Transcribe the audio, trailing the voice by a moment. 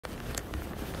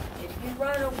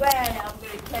run away, I'm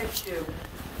going to catch you.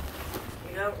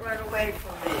 You don't run away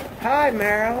from me. Hi,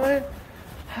 Marilyn.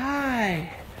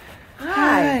 Hi.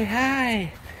 Hi.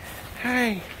 Hi.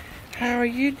 Hi. How are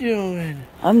you doing?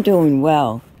 I'm doing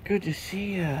well. Good to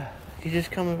see you. You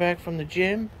just coming back from the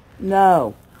gym?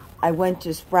 No. I went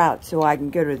to Sprout so I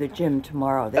can go to the gym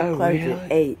tomorrow. They close really?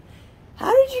 at 8.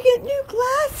 How did you get new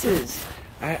glasses?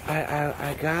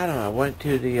 I got them. I went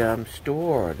to the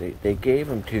store. They gave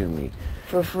them to me.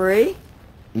 For free?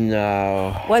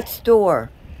 No. What store?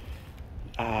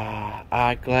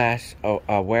 Eyeglass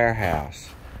warehouse.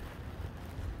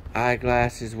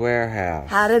 Eyeglasses warehouse.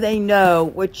 How do they know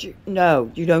what you...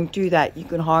 No, you don't do that. You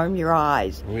can harm your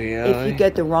eyes. Really? If you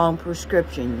get the wrong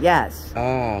prescription, yes.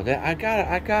 Oh, I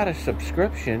got a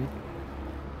subscription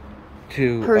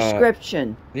to...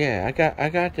 Prescription. Yeah, I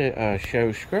got the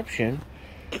ShoWScription.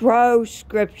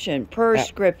 Prescription.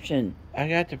 I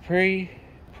got the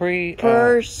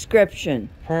prescription.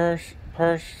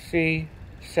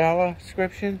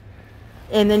 Persicella-scription.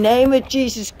 In the name of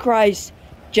Jesus Christ,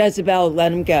 Jezebel,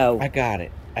 let him go. I got it.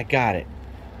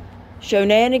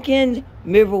 ShoWNite,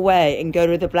 move away and go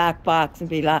to the black box and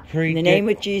be like, in the name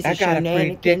of Jesus, I got a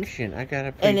ShoWNite. prediction.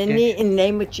 And in the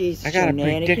name of Jesus, I got a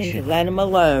prediction. let him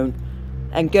alone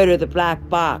and go to the black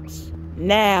box.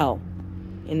 Now,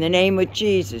 in the name of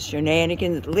Jesus,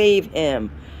 ShoWNite, leave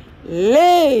him.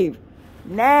 Leave!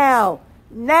 Now,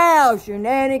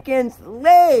 ShoWNite,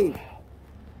 leave!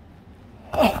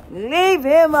 Leave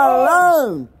him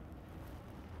alone!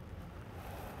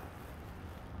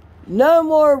 No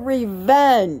more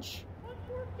revenge.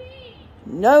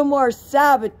 No more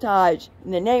sabotage.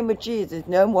 In the name of Jesus,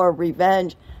 no more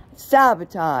revenge,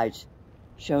 sabotage.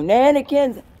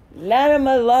 ShoWNite, let him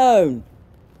alone.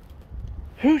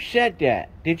 Who said that?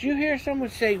 Did you hear someone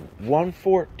say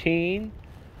 114?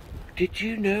 Did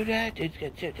you know that?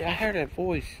 I heard that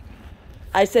voice.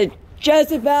 I said,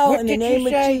 Jezebel, What in the did name you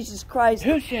of say? Jesus Christ,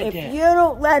 Who said if that? you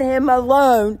don't let him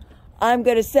alone, I'm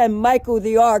going to send Michael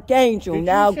the Archangel. Did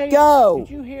Now you say, go. Did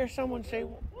you hear someone say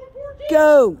 114?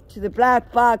 Go to the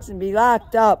black box and be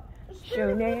locked up.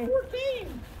 ShoWNite,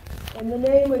 in the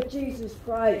name of Jesus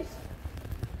Christ.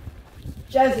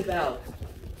 Jezebel,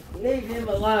 leave him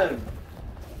alone.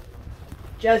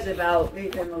 Jezebel,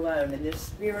 leave him alone. And the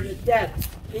spirit of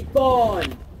death, be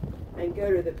gone. And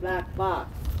go to the black box.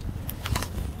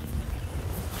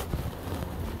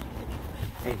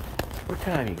 Hey, what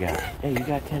time you got? Hey, you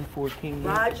got 10:14?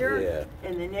 Roger, Yeah.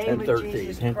 in the name of 10:13.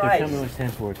 Jesus Tell me Christ. it's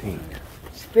 10:14.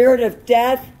 Spirit of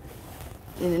death,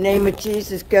 in the name of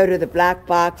Jesus, go to the black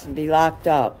box and be locked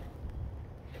up.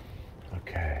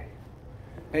 Okay.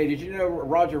 Hey, did you know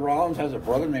Roger Rollins has a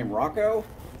brother named Rocco?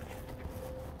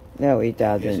 No, he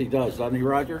doesn't. Yes, he does, doesn't he,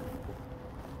 Roger?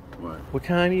 What? What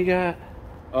time you got?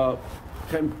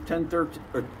 10:13.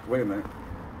 Wait a minute.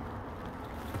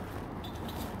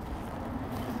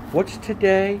 What's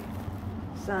today?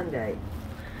 Sunday.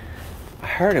 I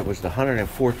heard it was the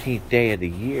 114th day of the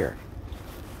year.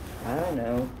 I don't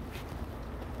know.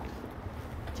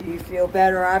 Do you feel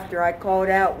better after I called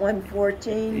out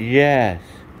 114? Yes.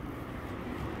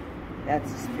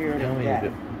 That's the spirit Tell of me death. a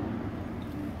bit.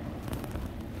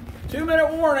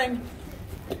 2-minute warning.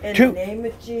 In Two. the name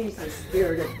of Jesus,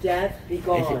 spirit of death, be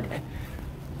gone.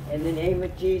 In the name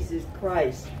of Jesus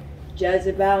Christ,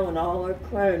 Jezebel and all her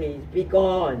cronies, be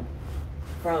gone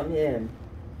from him.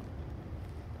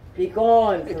 Be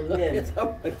gone from him. I'm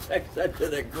going to text that to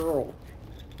that girl.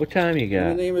 What time you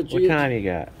got? In the name of What Jesus. time you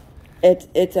got?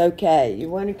 It's okay. You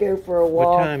want to go for a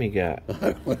walk? What time you got?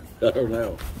 I don't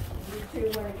know. You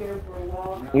two want to go for a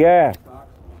walk? Yeah.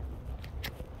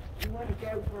 You want to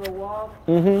go for a walk?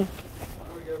 Mm-hmm. I'm going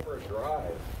to go for a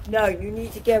drive. No, you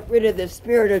need to get rid of the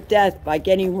spirit of death by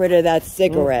getting rid of that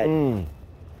cigarette.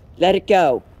 Let it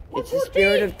go. It's the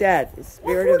spirit of death. The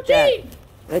spirit of death.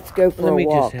 Let's go for Let a me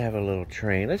walk. just have a little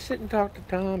train. Let's sit and talk to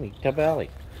Tommy, Tabelli.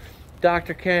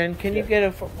 Dr. Ken, can you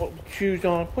get shoes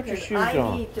on? Put your shoes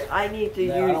on. I need to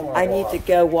No, I don't wanna need walk. to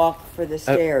go walk for the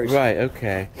stairs. Right,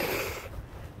 okay.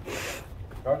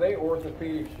 Are they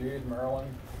orthopedic shoes, Marilyn?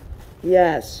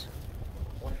 Yes.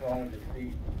 What's wrong with your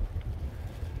feet?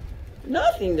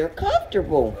 Nothing. They're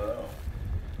comfortable. Oh.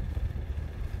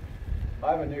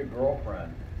 I have a new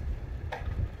girlfriend.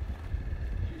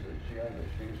 She owns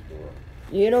a shoe store.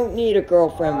 You don't need a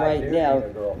girlfriend I right do now. need a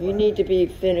girlfriend. You need to be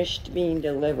finished being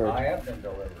delivered. I have been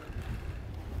delivered.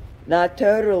 Not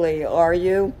totally, are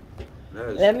you? No,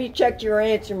 Let me check your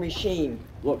answer machine.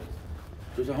 look,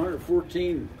 there's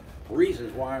 114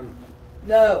 reasons why I'm.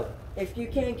 No, If you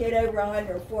can't get over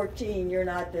 114, you're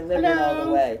not delivered all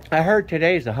the way. I heard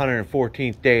today's the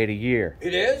 114th day of the year.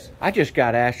 It is? We just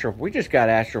got astral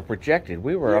projected.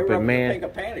 We were up in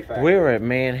we were at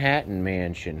Manhattan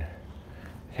Mansion.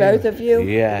 Both of you?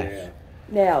 Yes.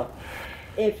 Now,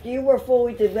 if you were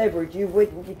fully delivered, you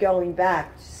wouldn't be going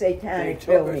back to satanic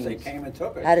buildings. They came and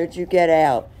took us. How did you get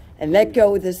out? And let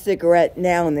go of the cigarette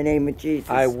now in the name of Jesus.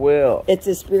 I will. It's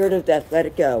a spirit of death. Let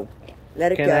it go.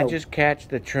 Let it go. Can I just catch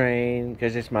the train?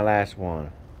 Because it's my last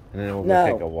one. And then we'll No.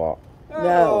 go take a walk.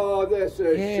 Oh, this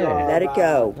is Yeah. Let it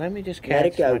go. Let me just Let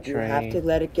it catch go. my train. You have to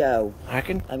let it go. I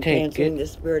can I'm take canceling it. the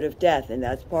spirit of death, and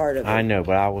that's part of it. I know,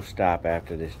 but I will stop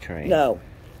after this train. No.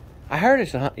 I heard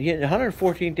it's the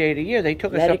 114th day of the year. They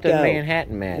took us Let up it to go.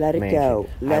 Manhattan Mansion. Let it go.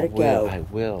 Let it go. I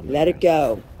will. Let it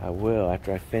go. I will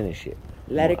after I finish it.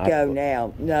 Let it go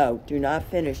now. No, do not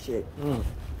finish it. Mm.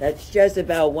 That's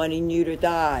Jezebel wanting you to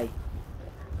die.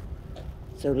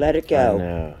 So let it go. I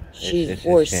know. She's It's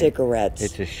for a shame. cigarettes.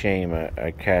 It's a shame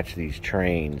I catch these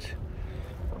trains.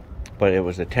 But it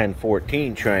was a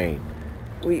 10:14 train.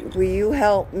 Will you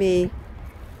help me?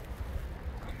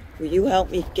 Will you help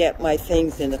me get my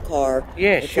things in the car?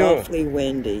 Yeah, it's sure. awfully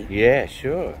windy. Yeah,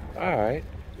 sure. All right.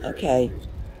 Okay.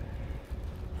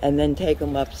 And then take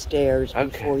them upstairs Okay.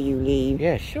 before you leave.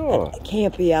 Yeah, sure. I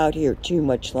can't be out here too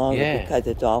much longer Yeah. because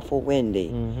it's awful windy.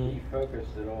 Mm-hmm. Be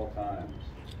focused at all times.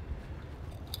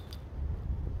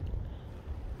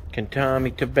 Can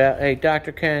Tommy Tibet? Hey,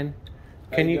 Dr. Ken.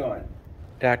 Can How you doing?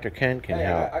 Dr. Ken can Hey,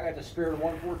 help. I got the spirit of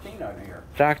 114 over here.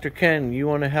 Dr. Ken, you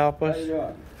want to help How us? you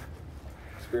doing?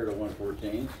 Spirit of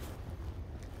 114.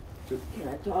 Can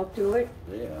I talk to it?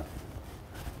 Yeah.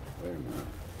 Wait a minute.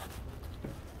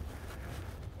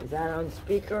 Is that on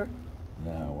speaker?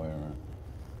 No, wait a minute.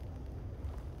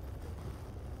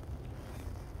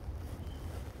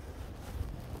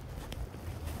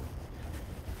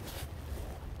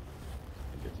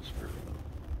 Get the spirit of it.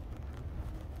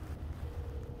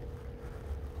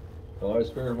 Hello,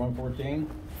 spirit of 114.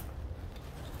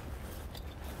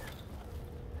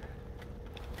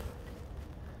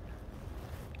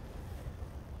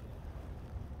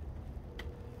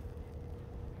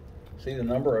 See the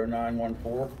number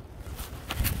 0914?